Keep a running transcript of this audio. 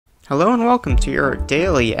Hello and welcome to your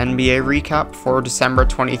daily NBA recap for December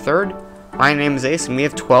 23rd. My name is Jayson. We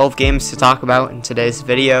have 12 games to talk about in today's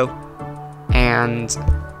video, and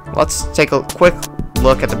let's take a quick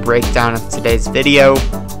look at the breakdown of today's video.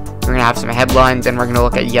 We're going to have some headlines, and we're going to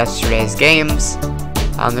look at yesterday's games.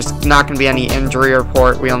 There's not going to be any injury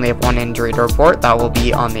report. We only have one injury to report. That will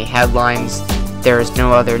be on the headlines. There is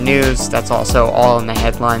no other news. That's also all in the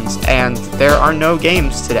headlines, and there are no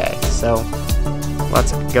games today, so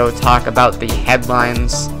let's go talk about the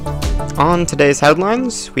headlines. On today's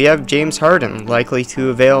headlines, we have James Harden likely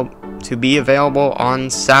to be available on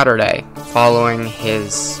Saturday, following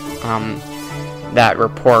his that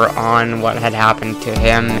report on what had happened to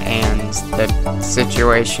him and the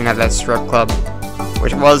situation at that strip club,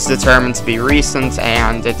 which was determined to be recent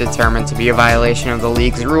and it determined to be a violation of the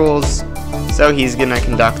league's rules. So he's going to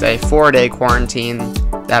conduct a 4-day quarantine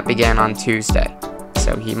that began on Tuesday.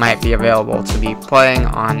 So he might be available to be playing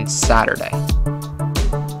on Saturday.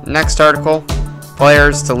 Next article,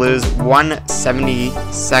 players to lose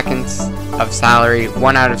 1/72 of salary,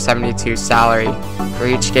 1 out of 72 salary for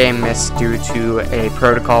each game missed due to a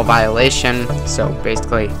protocol violation. So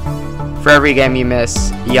basically, for every game you miss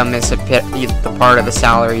the part of the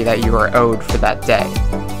salary that you are owed for that day.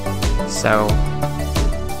 So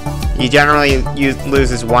he generally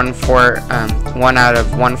loses 1 out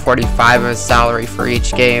of 145 of his salary for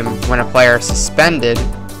each game when a player is suspended,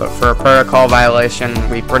 but for a protocol violation,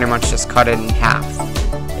 we pretty much just cut it in half.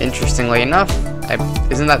 Interestingly enough,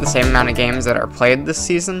 isn't that the same amount of games that are played this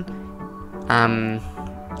season? I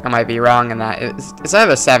might be wrong in that. It's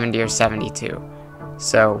either 70 or 72.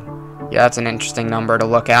 So, yeah, that's an interesting number to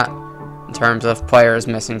look at in terms of players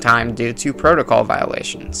missing time due to protocol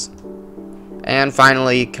violations. And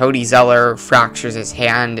finally, Cody Zeller fractures his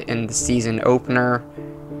hand in the season opener,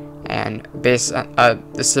 and based on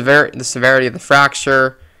the severity of the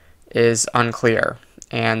fracture is unclear,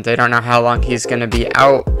 and they don't know how long he's going to be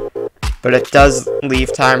out, but it does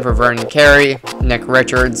leave time for Vernon Carey, Nick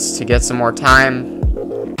Richards to get some more time,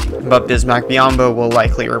 but Bismack Biyombo will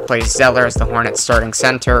likely replace Zeller as the Hornets starting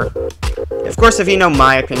center. Of course, if you know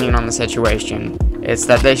my opinion on the situation, it's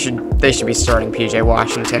that they should be starting PJ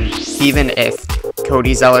Washington. Even if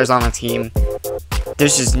Cody Zeller's on the team,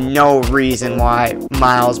 there's just no reason why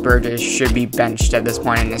Miles Bridges should be benched at this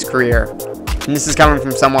point in his career. And this is coming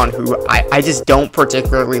from someone who I just don't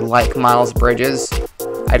particularly like Miles Bridges.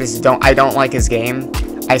 I don't like his game.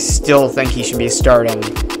 I still think he should be starting,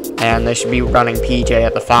 and they should be running PJ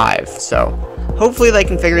at the 5. So hopefully they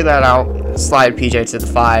can figure that out, slide PJ to the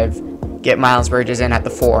 5. Get Miles Bridges in at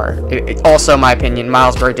the 4. Also, in my opinion,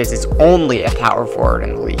 Miles Bridges is only a power forward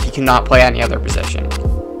in the league. He cannot play any other position.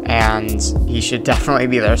 And he should definitely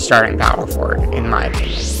be their starting power forward, in my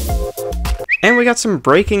opinion. And we got some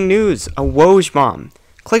breaking news. A Woj bomb.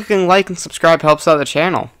 Clicking like and subscribe helps out the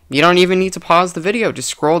channel. You don't even need to pause the video. Just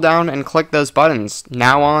scroll down and click those buttons.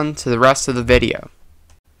 Now on to the rest of the video.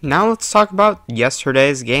 Now let's talk about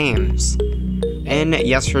yesterday's games. In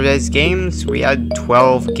yesterday's games, we had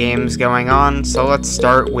 12 games going on, so let's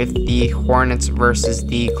start with the Hornets versus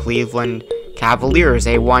the Cleveland Cavaliers,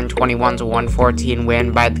 a 121-114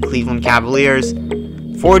 win by the Cleveland Cavaliers.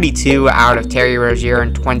 42 out of Terry Rozier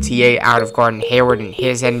and 28 out of Gordon Hayward in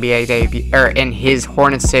his NBA debut, in his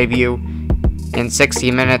Hornets debut. In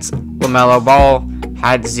 60 minutes, LaMelo Ball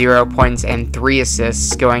had 0 points and 3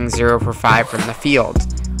 assists, going 0 for 5 from the field.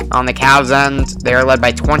 On the Cavs end, they are led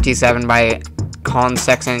by 27 by Colin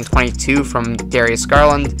Sexton and 22 from Darius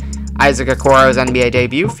Garland. Isaac Okoro's NBA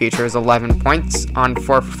debut features 11 points on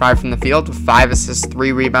 4 for 5 from the field with 5 assists,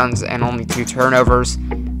 3 rebounds, and only 2 turnovers,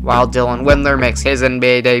 while Dylan Windler makes his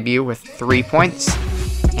NBA debut with 3 points,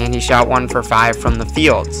 and he shot 1 for 5 from the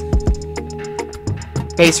field.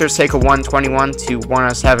 Pacers take a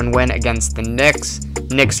 121-107 win against the Knicks.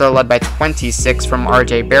 Knicks are led by 26 from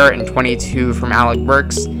RJ Barrett and 22 from Alec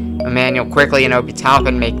Burks. Emmanuel Quickley and Obi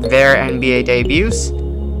Toppin make their NBA debuts,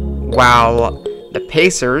 while the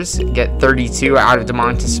Pacers get 32 out of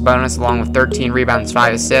Domantas Sabonis along with 13 rebounds,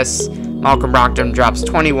 5 assists. Malcolm Brogdon drops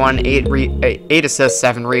 21, 8 assists,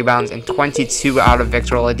 7 rebounds, and 22 out of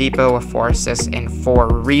Victor Oladipo with 4 assists and 4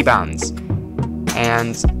 rebounds.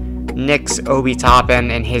 And Knicks' Obi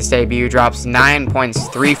Toppin in his debut drops 9 points,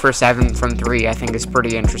 3 for 7 from 3. I think is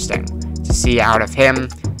pretty interesting to see out of him.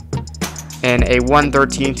 In a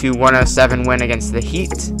 113-107 win against the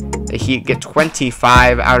Heat, the Heat get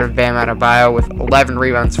 25 out of Bam Adebayo with 11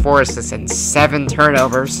 rebounds, 4 assists, and 7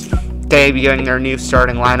 turnovers, debuting their new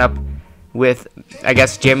starting lineup with, I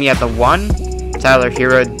guess, Jimmy at the 1, Tyler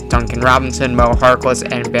Hero, Duncan Robinson, Mo Harkless,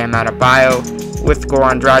 and Bam Adebayo, with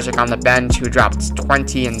Goran Dragic on the bench, who dropped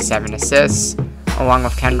 20 and 7 assists, along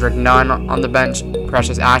with Kendrick Nunn on the bench.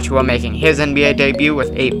 Precious Achiuwa making his NBA debut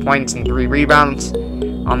with 8 points and 3 rebounds.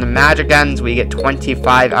 On the Magic ends, we get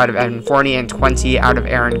 25 out of Evan Fournier and 20 out of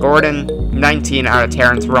Aaron Gordon, 19 out of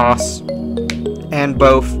Terrence Ross, and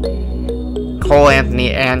both Cole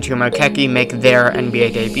Anthony and Chuma Okeke make their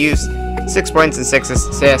NBA debuts. 6 points and 6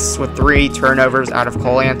 assists with 3 turnovers out of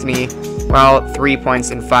Cole Anthony, while 3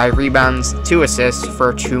 points and 5 rebounds, 2 assists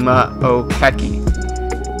for Chuma Okeke.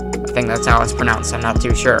 I think that's how it's pronounced, I'm not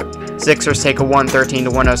too sure. Sixers take a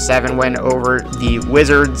 113-107 win over the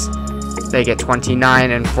Wizards. They get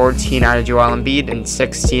 29 and 14 out of Joel Embiid and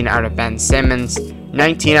 16 out of Ben Simmons.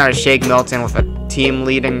 19 out of Shake Milton with a team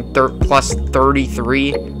leading plus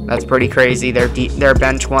 33. That's pretty crazy. Their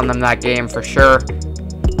bench won them that game for sure.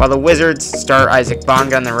 While the Wizards start Isaac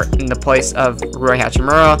Bonga in the place of Rui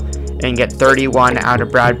Hachimura and get 31 out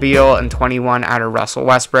of Brad Beal and 21 out of Russell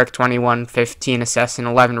Westbrook. 21, 15 assists, and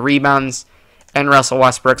 11 rebounds. And Russell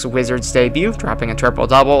Westbrook's Wizards debut, dropping a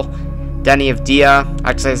triple-double. Denny Avdia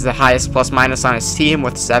actually has the highest plus-minus on his team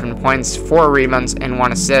with 7 points, 4 rebounds, and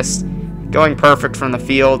 1 assist. Going perfect from the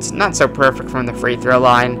field, not so perfect from the free throw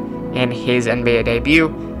line in his NBA debut.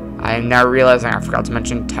 I am now realizing I forgot to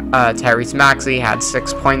mention Tyrese Maxey had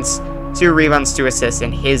 6 points, 2 rebounds, 2 assists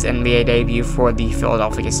in his NBA debut for the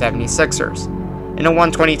Philadelphia 76ers. In a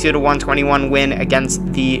 122-121 win against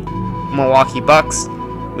the Milwaukee Bucks,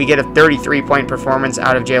 we get a 33-point performance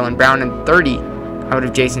out of Jaylen Brown and 30 out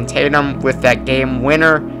of Jayson Tatum with that game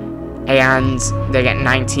winner, and they get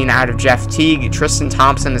 19 out of Jeff Teague. Tristan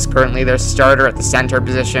Thompson is currently their starter at the center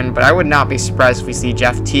position, but I would not be surprised if we see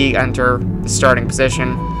Jeff Teague enter the starting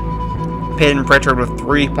position. Peyton Pritchard with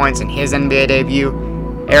 3 points in his NBA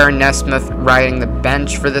debut. Aaron Nesmith riding the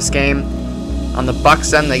bench for this game. On the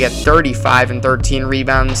Bucks end, they get 35 and 13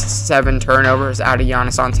 rebounds, 7 turnovers out of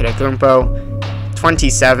Giannis Antetokounmpo.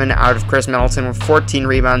 27 out of Chris Middleton with 14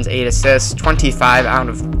 rebounds, 8 assists. 25 out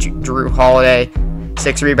of Jrue Holiday,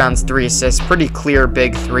 6 rebounds, 3 assists. Pretty clear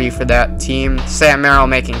big three for that team. Sam Merrill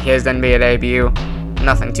making his NBA debut.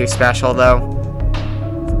 Nothing too special though.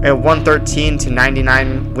 A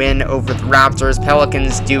 113-99 win over the Raptors.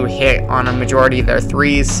 Pelicans do hit on a majority of their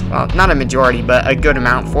threes. Well, not a majority, but a good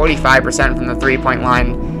amount. 45% from the three-point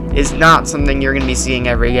line is not something you're going to be seeing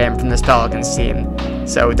every game from this Pelicans team.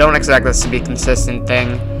 So don't expect this to be a consistent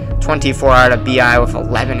thing. 24 out of BI with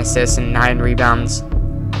 11 assists and 9 rebounds.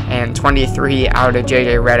 And 23 out of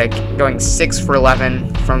JJ Redick, going 6 for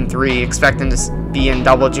 11 from 3. Expect him to be in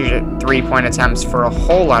double-digit 3-point attempts for a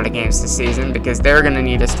whole lot of games this season because they're going to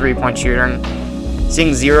need his 3-point shooting.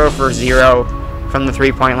 Seeing 0 for 0 from the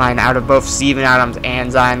 3-point line out of both Steven Adams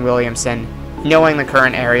and Zion Williamson, knowing the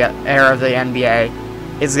current era of the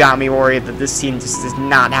NBA, it's got me worried that this team just does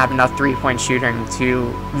not have enough 3-point shooting to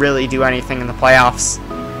really do anything in the playoffs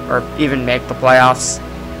or even make the playoffs.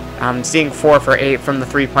 Seeing 4 for 8 from the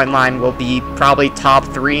 3-point line will be probably top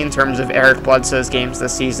 3 in terms of Eric Bledsoe's games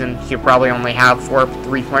this season. He'll probably only have 4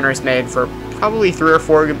 3-pointers made for probably 3 or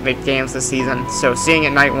 4 big games this season. So seeing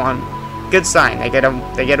it night 1, good sign. They get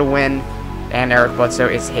a win, and Eric Bledsoe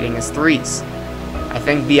is hitting his threes. I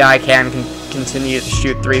think BI can continue to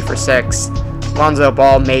shoot 3 for 6. Lonzo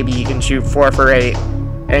Ball, maybe he can shoot 4 for 8.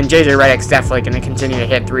 And JJ Redick's definitely going to continue to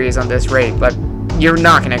hit threes on this rate, but you're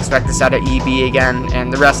not going to expect this out of EB again,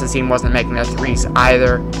 and the rest of the team wasn't making their threes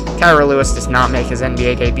either. Kyra Lewis does not make his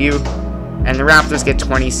NBA debut, and the Raptors get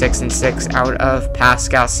 26 and 6 out of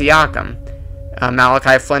Pascal Siakam.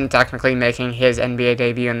 Malachi Flynn technically making his NBA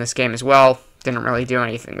debut in this game as well. Didn't really do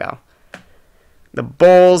anything though. The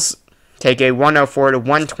Bulls take a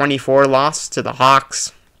 104-124 loss to the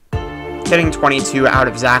Hawks, getting 22 out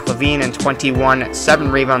of Zach LaVine and 21,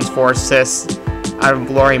 7 rebounds, 4 assists out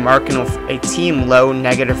of Lauri Markkanen with a team low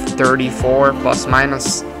 -34 plus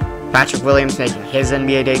minus. Patrick Williams making his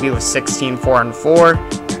NBA debut with 16, 4, and 4.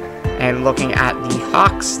 And looking at the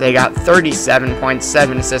Hawks, they got 37 points,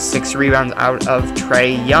 7 assists, 6 rebounds out of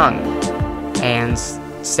Trae Young. And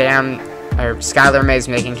Skylar Mays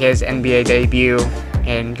making his NBA debut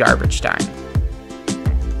in garbage time.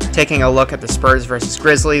 Taking a look at the Spurs versus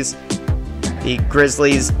Grizzlies. The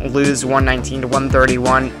Grizzlies lose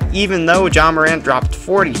 119-131, even though Ja Morant dropped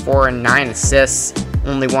 44 and 9 assists,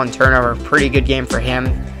 only 1 turnover. Pretty good game for him.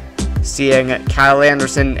 Seeing Kyle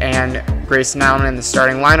Anderson and Grayson Allen in the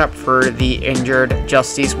starting lineup for the injured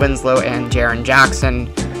Justice Winslow and Jaren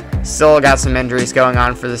Jackson. Still got some injuries going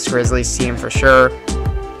on for this Grizzlies team for sure.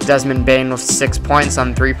 Desmond Bane with 6 points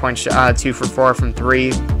on 3-point 2 for 4 from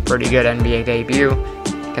 3. Pretty good NBA debut,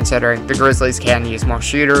 considering the Grizzlies can use more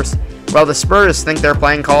shooters. Well, the Spurs think they're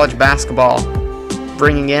playing college basketball,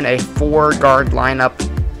 bringing in a 4-guard lineup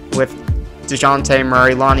with DeJounte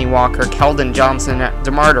Murray, Lonnie Walker, Keldon Johnson,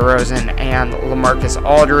 DeMar DeRozan, and LaMarcus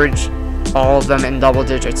Aldridge. All of them in double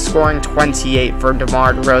digits, scoring 28 for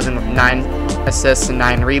DeMar DeRozan with 9 assists and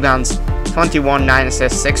 9 rebounds, 21, 9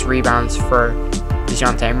 assists, 6 rebounds for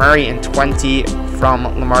DeJounte Murray, and 20 from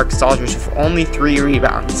LaMarcus Aldridge with only 3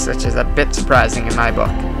 rebounds, which is a bit surprising in my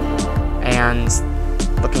book. And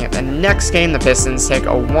looking at the next game, the Pistons take a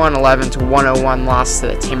 111-101 loss to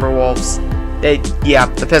the Timberwolves.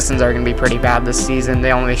 The Pistons are going to be pretty bad this season.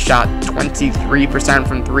 They only shot 23%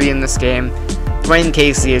 from 3 in this game. Dwayne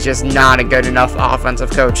Casey is just not a good enough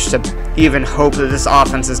offensive coach to even hope that this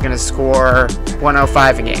offense is going to score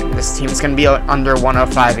 105 a game. This team is going to be under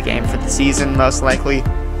 105 a game for the season, most likely.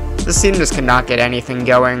 This team just cannot get anything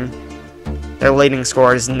going. Their leading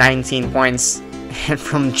scorer is 19 points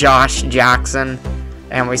from Josh Jackson.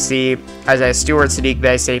 And we see Isaiah Stewart, Sadiq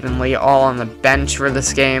Bey, Saban Lee all on the bench for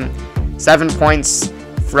this game. 7 points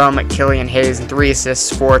from Killian Hayes and 3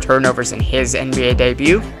 assists, 4 turnovers in his NBA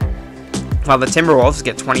debut. While the Timberwolves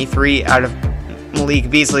get 23 out of Malik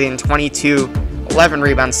Beasley and 22, 11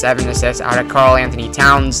 rebounds, 7 assists out of Karl Anthony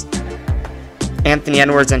Towns. Anthony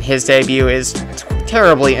Edwards in his debut is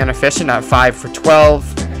terribly inefficient at 5 for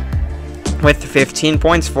 12 with 15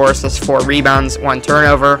 points, 4 assists, 4 rebounds, 1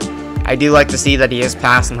 turnover. I do like to see that he is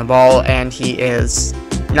passing the ball and he is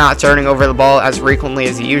not turning over the ball as frequently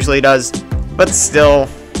as he usually does, but still,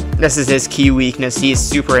 this is his key weakness. He's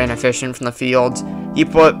super inefficient from the field. You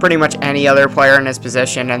put pretty much any other player in his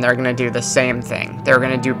position and they're going to do the same thing. They're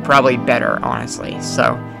going to do probably better, honestly.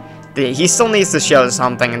 So he still needs to show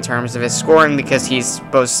something in terms of his scoring because he's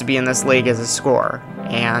supposed to be in this league as a scorer.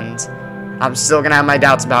 And I'm still going to have my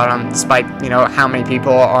doubts about him despite, how many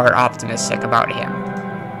people are optimistic about him.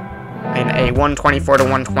 In a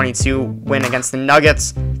 124-122 win against the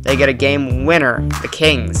Nuggets, they get a game winner, the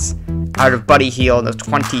Kings, out of Buddy Hield of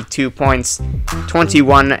 22 points,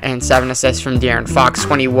 21 and 7 assists from De'Aaron Fox,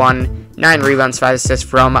 21, 9 rebounds, 5 assists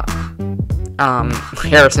from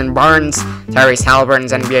Harrison Barnes. Tyrese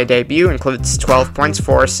Halliburton's NBA debut includes 12 points,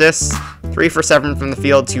 4 assists, 3 for 7 from the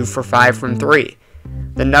field, 2 for 5 from 3.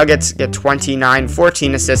 The Nuggets get 29,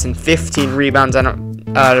 14 assists, and 15 rebounds out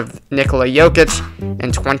of Nikola Jokic,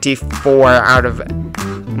 and 24 out of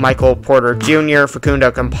Michael Porter Jr.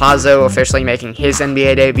 Facundo Campazzo officially making his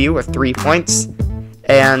NBA debut with 3 points.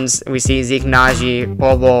 And we see Zeke Naji,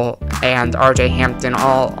 Bobo, and RJ Hampton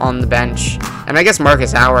all on the bench. And I guess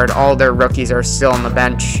Marcus Howard, all their rookies are still on the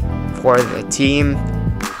bench for the team.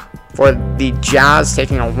 For the Jazz,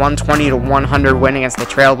 taking a 120-100 win against the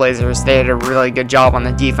Trailblazers, they did a really good job on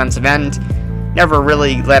the defensive end, never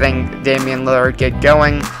really letting Damian Lillard get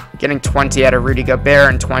going, getting 20 out of Rudy Gobert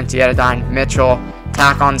and 20 out of Donovan Mitchell.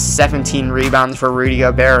 Tack on 17 rebounds for Rudy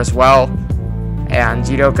Gobert as well. And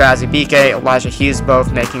Udoka Azubuike, Elijah Hughes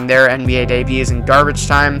both making their NBA debuts in garbage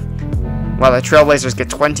time, while the Trailblazers get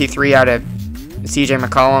 23 out of CJ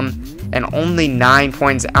McCollum and only 9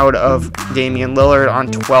 points out of Damian Lillard on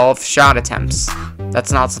 12 shot attempts.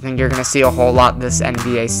 That's not something you're going to see a whole lot this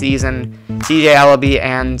NBA season. TJ Ellaby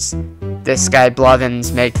and this guy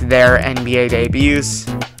Blevins make their NBA debuts.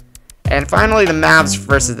 And finally, the Mavs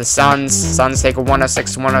versus the Suns. Suns take a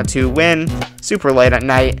 106-102 win, super late at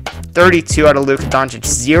night. 32 out of Luka Doncic,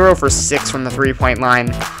 0 for 6 from the three-point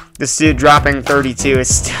line. This dude dropping 32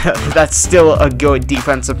 is that's still a good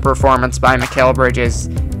defensive performance by Mikal Bridges.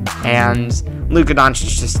 And Luka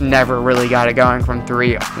Doncic just never really got it going from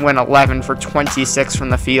 3. Went 11 for 26 from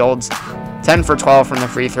the field, 10 for 12 from the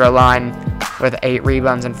free throw line, with 8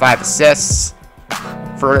 rebounds and 5 assists.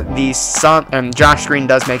 For the Suns, Josh Green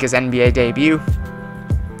does make his NBA debut.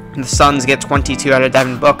 The Suns get 22 out of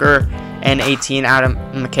Devin Booker and 18 out of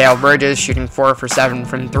Mikal Bridges, shooting 4 for 7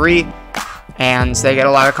 from 3. And they get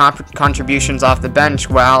a lot of contributions off the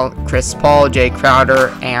bench, while Chris Paul, Jay Crowder,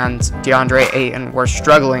 and DeAndre Ayton were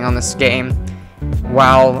struggling on this game.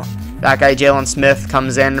 While that guy Jalen Smith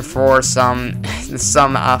comes in for some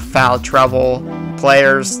foul trouble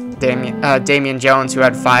players. Damian Jones, who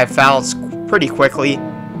had 5 fouls pretty quickly,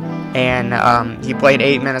 and he played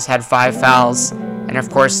 8 minutes, had 5 fouls, and of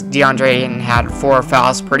course DeAndre Ayton had 4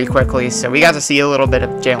 fouls pretty quickly, so we got to see a little bit of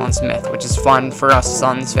Jalen Smith, which is fun for us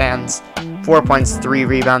Suns fans. 4 points, 3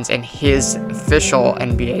 rebounds in his official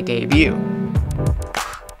NBA debut.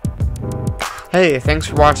 Hey, thanks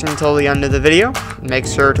for watching until the end of the video. Make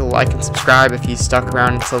sure to like and subscribe if you stuck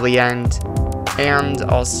around until the end, and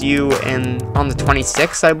I'll see you on the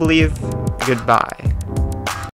 26th, I believe. Goodbye.